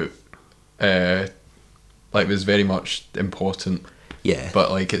came out, like it was very much important. Yeah. But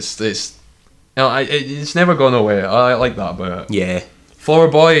like it's never gone away. I like that about it. Yeah. Flower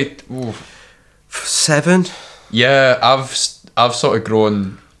Boy, ooh. 7? Yeah, I've sort of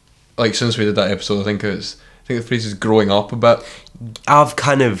grown, like since we did that episode. I think the phrase is growing up a bit. I have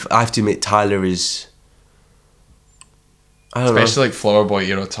to admit Tyler is... I don't Especially know. like Flower Boy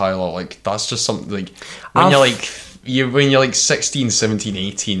era Tyler, like that's just something like when you're like 16, 17,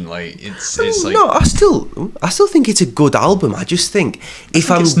 18, like it's like No, I still think it's a good album. I just think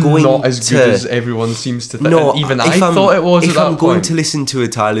if I'm it's going not as to... good as everyone seems to think. No, Even if I I'm- thought it was. If at that I'm going point. to listen to a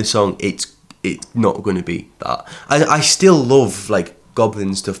Tyler song, it's not going to be that. I still love like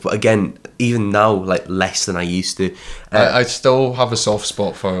Goblin stuff, but again, even now, like less than I used to. I still have a soft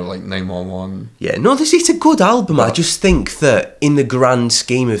spot for like 911. Yeah, no, it's a good album. I just think that in the grand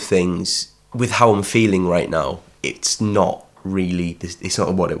scheme of things, with how I'm feeling right now, it's not really. It's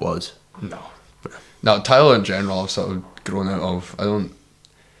not what it was. No, Tyler in general, I've sort of grown out of. I don't.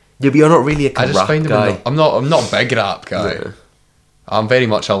 Yeah, but you're not really a I just rap find guy. I'm not a big rap guy. Yeah. I'm very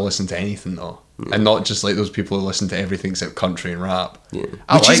much I'll listen to anything though, and not just like those people who listen to everything except country and rap. Yeah.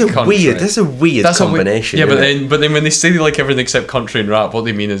 I Which is like a country. weird. That's a weird combination. Yeah, isn't it? but then when they say they like everything except country and rap, what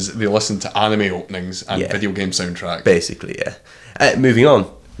they mean is they listen to anime openings and Yeah. video game soundtracks. Basically, yeah. Moving on.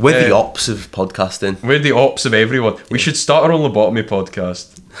 We're the ops of podcasting. We're the ops of everyone. We should start our own lobotomy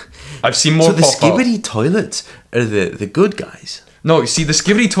podcast. I've seen more So the pop up. Skibbity toilets are the good guys. No, you see, the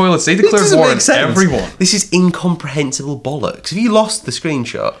Skibbity toilets, they This declare doesn't war make on sense. everyone. This is incomprehensible bollocks. Have you lost the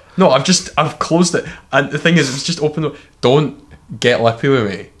screenshot? No, I've closed it. And the thing is, it's just open. Don't get lippy with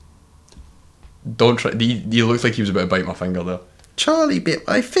me. Don't try. You looked like he was about to bite my finger there. Charlie bit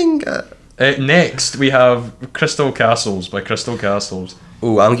my finger. Next, we have Crystal Castles by Crystal Castles.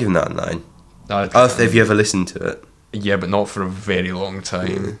 Oh, I'm giving that a 9. Have you ever listened to it? Yeah, but not for a very long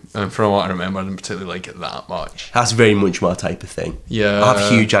time. And from what I remember, I didn't particularly like it that much. That's very much my type of thing. Yeah. I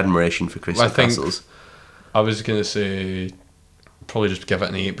have huge admiration for Crystal I think- Castles. I was going to say, probably just give it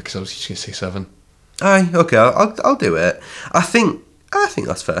an 8 because I was just going to say 7. Aye, okay, I'll do it. I think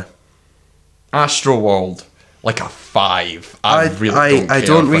that's fair. Astro World, like a 5. I really I don't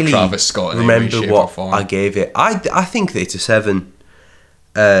don't care really for Travis Scott in any way, remember shape, or what form. I gave it. I think that it's a 7.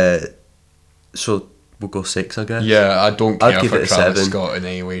 So we'll go 6, I guess. Yeah, I don't care I'd give for it a Travis 7. Scott in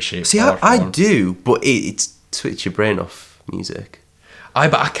any way, shape, See, or I form. do, but it's switch your brain off music.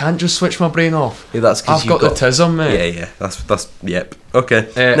 But I can't just switch my brain off. Yeah, that's 'cause I've got the tism, mate. Yeah. That's yep. Okay.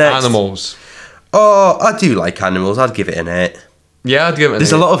 Next. Animals. Oh, I do like Animals. I'd give it an 8. Yeah, I'd give it an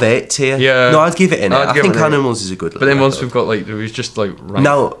There's 8. a lot of 8s here. Yeah. No, I'd give it an 8. I'd I give think it an 8. Animals is a good. But then once record. we've got like, we've just like right.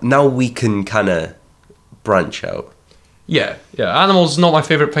 Now we can kind of branch out. Yeah. Animals is not my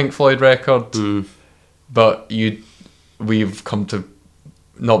favorite Pink Floyd record, but we've come to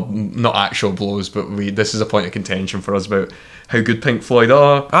not actual blows, but this is a point of contention for us about how good Pink Floyd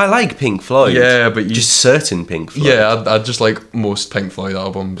are. I like Pink Floyd. Yeah, but just certain Pink Floyd. Yeah, I just like most Pink Floyd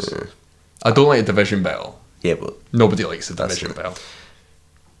albums. Yeah. I don't like Division Bell. Yeah, but nobody likes the Division Bell.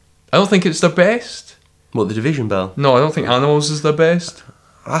 I don't think it's their best. What, the Division Bell? No, I don't think Animals is their best.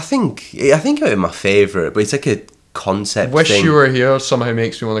 I think it was my favourite, but it's like a concept Wish thing. You Were Here somehow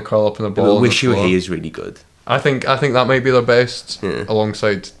makes me want to curl up in a ball. Wish You Were Here is really good. I think that might be their best. Yeah.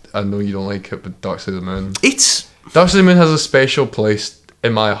 Alongside, I know you don't like it, but Dark Side of the Moon. Dark Side of the Moon has a special place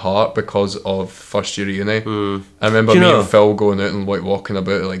in my heart because of first year uni. I remember me and Phil going out and like walking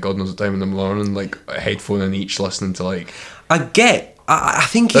about at like God knows what time in the morning, like a headphone in each, listening to like. I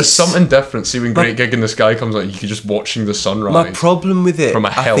think there's something different. See, when Great Gig in the Sky comes out, you can just watching the sunrise. My problem with it, from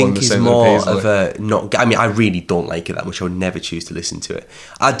a hill I think, in the is more of a not. I mean, I really don't like it that much. I would never choose to listen to it.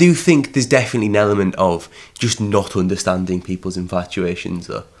 I do think there's definitely an element of just not understanding people's infatuations,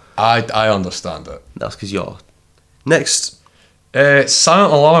 though. I understand it. That's because you're next.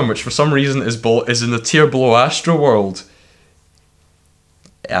 Silent Alarm, which for some reason is in the tier below Astro World.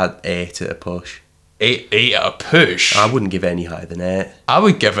 At 8 at a push. 8 at a push. I wouldn't give it any higher than 8. I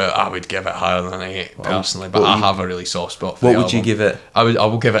would give it higher than 8 personally, but I have a really soft spot for what the would album. you give it? I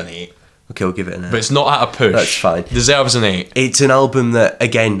will give it an 8. Okay, we'll give it an 8. But it's not at a push. That's fine. Deserves an 8. It's an album that,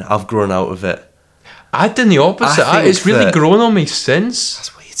 again, I've grown out of it. I've done the opposite. It's really grown on me since.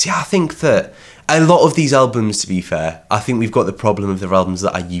 That's weird. See, I think that a lot of these albums, to be fair, I think we've got the problem of their albums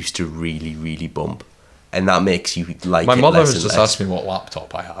that I used to really, really bump. And that makes you like My it mother less has and just less. asked me what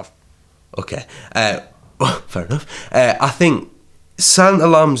laptop I have. Okay. Fair enough. I think Silent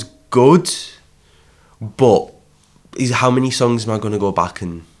Alarm's good, but how many songs am I going to go back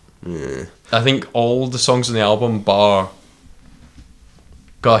and... I think all the songs on the album bar...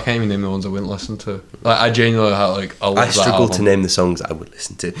 God, I can't even name the ones I wouldn't listen to. Like, I genuinely have, like, I love that album. I struggle to name the songs I would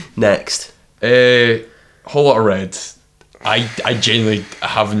listen to. Next. Whole Lot of Red. I genuinely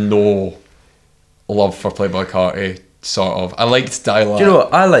have no love for Playboy Carti, sort of. I liked Dialogue. Do you know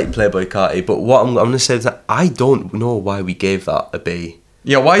what? I like Playboy Carti, but what I'm going to say is that I don't know why we gave that a B.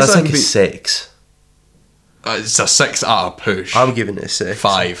 Yeah, why is That's that like a 6. It's a 6 out of push. I'm giving it a 6.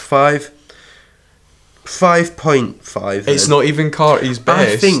 5. 5.5. It's not even Carti's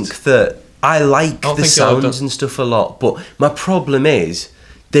best. I think that I like the sounds and stuff a lot, but my problem is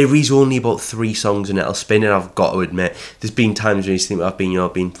there is only about 3 songs in it. I'll spin it. I've got to admit, there's been times recently I've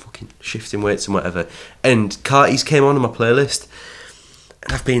been fucking shifting weights and whatever, and Carti's came on my playlist,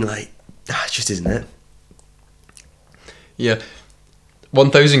 and I've been like, it just isn't it. Yeah,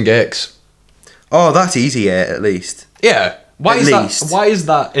 1000 Gex. Oh, that's easy, at least. Yeah. Why is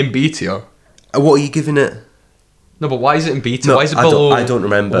that in B tier? What are you giving it? No, but why is it in B tier? No, why is it below? I don't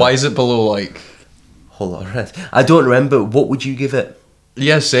remember. Why is it below like? Whole Lot of Red. I don't remember. What would you give it?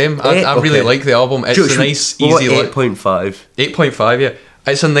 Yeah, same. I really like the album. It's a nice, easy. 8.5. 8.5. Yeah,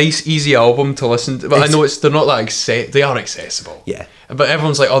 it's a nice, easy album to listen to. But I know they're not that they are accessible. Yeah. But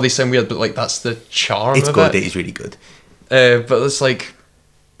everyone's like, oh, they sound weird. But like, that's the charm. It's of good. It It is really good. But it's like,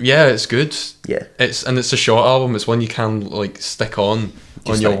 yeah, it's good. Yeah. It's a short album. It's one you can like stick on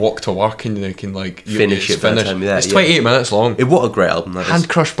your walk to work, and you can like finish it. It's 28 minutes long. What a great album that is. Hand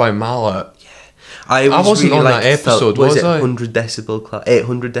Crushed by Mallet. I wasn't really on that episode, was I? 100 Decibel Cloud?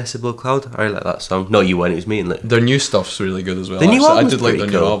 800 Decibel Cloud? I like that song. No, you weren't. It was me and Luke. Their new stuff's really good as well. The new album, I did like their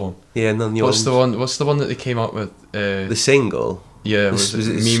new album. Yeah, no, the new What's the one that they came up with? The single. Yeah, was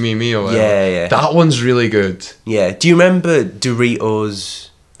it Me or whatever? Yeah. That one's really good. Yeah. Do you remember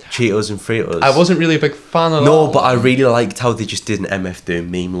Doritos, Cheetos and Fritos? I wasn't really a big fan of that. No, but I really liked how they just did an MF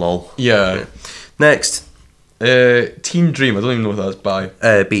Doom meme, lol. Yeah. Next. Teen Dream. I don't even know what that's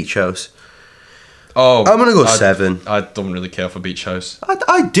by. Beach House. Oh, I'm gonna go 7. I don't really care for Beach House.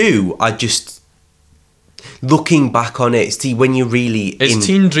 I do. I just looking back on it. See, when you really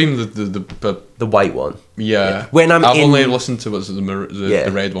Teen Dream the white one. Yeah. When I've only listened to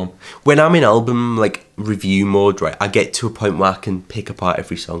the red one. When I'm in album like review mode, right, I get to a point where I can pick apart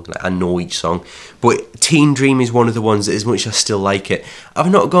every song. Like I know each song. But Teen Dream is one of the ones that, as much as I still like it,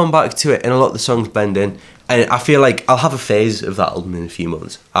 I've not gone back to it, and a lot of the songs blend in. And I feel like I'll have a phase of that album in a few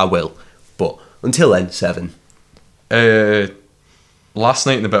months. I will, but Until then, 7. Last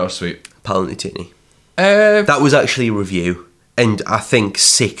Night in the Bittersweet. Palantini. That was actually a review, and I think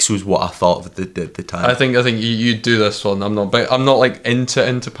 6 was what I thought of the time. I think you do this one. I'm not like into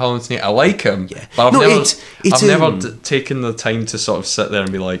Palantini. I like him, yeah. but I've never taken the time to sort of sit there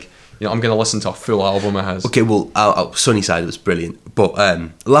and be like, I'm going to listen to a full album of his. Okay, well, Sunnyside was brilliant, but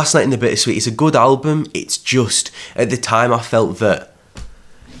Last Night in the Bittersweet is a good album. It's just at the time I felt that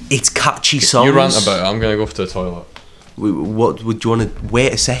it's catchy songs. You rant about it. I'm going to go to the toilet. What would you want to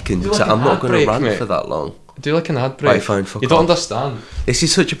wait a second? Like I'm not going to rant for that long. Do like an ad break. Right, fine, fuck you don't off. Understand. This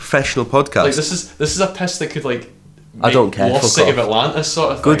is such a professional podcast. Like this is a piss that could like. I don't care. Lost City of Atlantis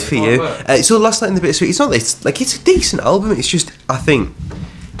sort of good thing. Good for you. So Last Night in the Bittersweet. It's not this. Like it's a decent album. It's just I think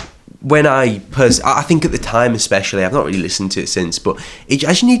when I think at the time especially, I've not really listened to it since, but it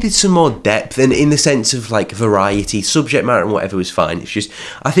just needed some more depth, and in the sense of like variety, subject matter and whatever was fine. It's just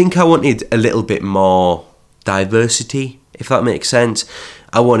I think I wanted a little bit more diversity, if that makes sense.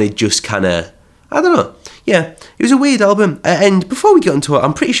 I wanted just kind of, I don't know. Yeah, it was a weird album. And before we get into it,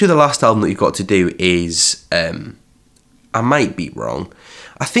 I'm pretty sure the last album that you've got to do is, I might be wrong,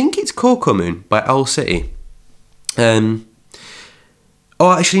 I think it's Cocoa Moon by Owl City.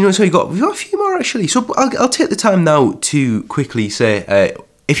 Actually, no, so we've got a few more actually. So I'll take the time now to quickly say,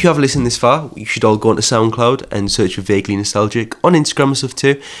 if you have listened this far, you should all go onto SoundCloud and search for Vaguely Nostalgic. On Instagram and stuff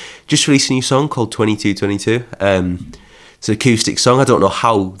too. Just released a new song called 2222. It's an acoustic song. I don't know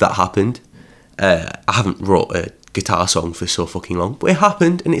how that happened. I haven't wrote a guitar song for so fucking long, but it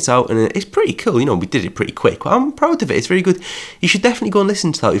happened and it's out and it's pretty cool. We did it pretty quick. I'm proud of it. It's very good. You should definitely go and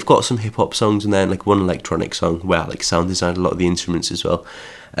listen to that. We've got some hip hop songs in there, and like one electronic song where I like sound designed a lot of the instruments as well.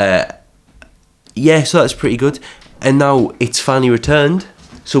 So that's pretty good. And now it's finally returned,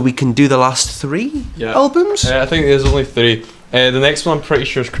 so we can do the last 3 albums. I think there's only 3. The next one I'm pretty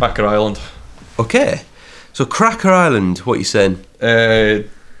sure is Cracker Island. Okay, so Cracker Island. What are you saying?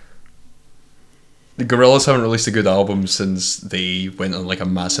 The Gorillaz haven't released a good album since they went on like a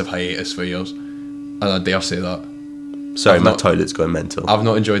massive hiatus for years, and I dare say that. Sorry, my toilet's going mental. I've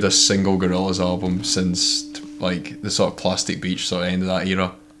not enjoyed a single Gorillaz album since like the sort of Plastic Beach sort of end of that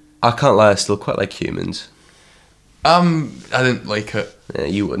era. I can't lie, I still quite like Humans. I didn't like it. Yeah,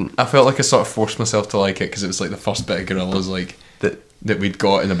 you wouldn't. I felt like I sort of forced myself to like it because it was like the first bit of Gorillaz like that we'd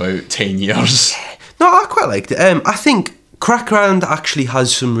got in about 10 years. No, I quite liked it. I think Cracker Island actually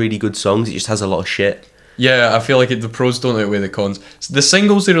has some really good songs. It just has a lot of shit. Yeah, I feel like the pros don't outweigh the cons. The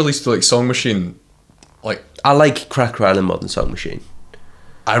singles they released, like Song Machine, like I like Cracker Island more than Song Machine.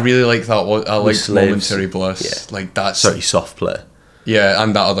 I really like that one. I like Momentary Bliss. Yeah. Like that's Soft Play. Yeah,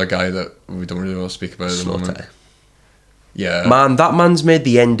 and that other guy that we don't really want to speak about at the moment. Yeah, man, that man's made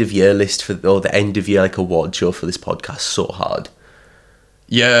the end of year list the end of year like award show for this podcast so hard.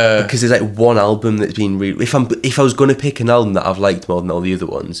 Yeah, because there's like one album that's been if I was going to pick an album that I've liked more than all the other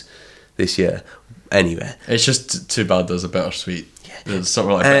ones this year. Anyway, it's just too bad there's a bittersweet. Yeah. There's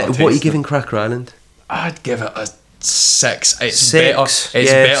something like what are you giving Cracker Island? I'd give it a 6. It's 6. better. It's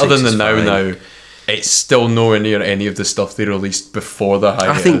better than the Now. It's still nowhere near any of the stuff they released before the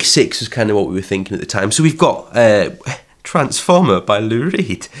hiatus. I think 6 was kind of what we were thinking at the time. So we've got Transformer by Lou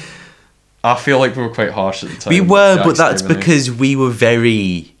Reed. I feel like we were quite harsh at the time. We were, but that's because we were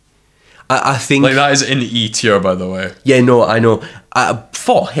very... I think... Like, that is in E tier, by the way. Yeah, no, I know.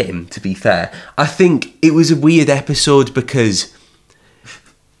 For him, to be fair, I think it was a weird episode because,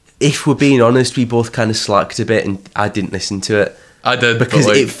 if we're being honest, we both kind of slacked a bit and I didn't listen to it. I did, because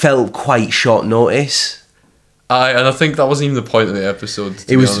it felt quite short notice. And I think that wasn't even the point of the episode.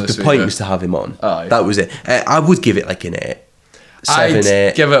 The point was to have him on. Aye. That was it. I would give it like an 8. 7, I'd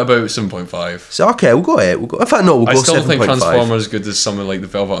 8. give it about 7.5. So okay, we'll go 8. In fact, no, we'll go 7.5. I still think Transformer is good as something like the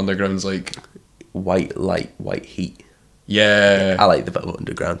Velvet Underground's like White Heat. Yeah, I like the Velvet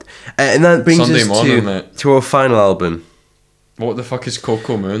Underground. And that brings Sunday us morning, to our final album. What the fuck is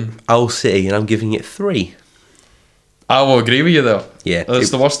Cocoa Moon? Owl City, and I'm giving it 3. I will agree with you there. Yeah,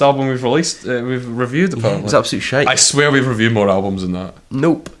 it's the worst album we've released. We've reviewed apparently. It's absolute shite. I swear we've reviewed more albums than that.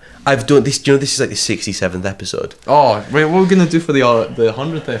 Nope. I've done this. Do you know this is like the 67th episode? Oh, wait, what are we gonna do for the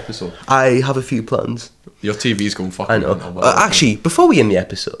 100th episode? I have a few plans. Your TV's going fucking. I know. Actually, before we end the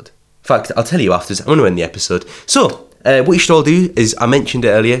episode, in fact, I'll tell you after. I'm going to end the episode. So, what you should all do is, I mentioned it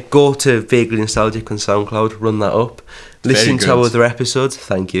earlier. Go to Vaguely Nostalgic on SoundCloud. Run that up. Listen to our other episodes.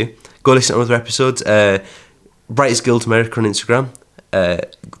 Thank you. Go listen to other episodes. Writers Guild America on Instagram.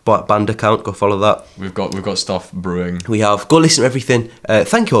 Band account, go follow that. We've got stuff brewing. We have. Go listen to everything.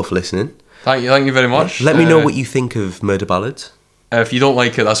 Thank you all for listening. Thank you very much. Let me know what you think of Murder Ballads. If you don't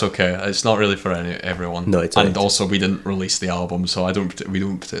like it, that's okay. It's not really for everyone. No, it's and not. also we didn't release the album, so we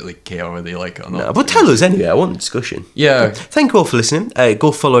don't particularly care whether you like it or not. No, but tell us anyway. I want discussion. Yeah. Thank you all for listening.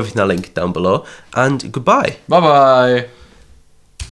 Go follow everything I link down below, and goodbye. Bye bye.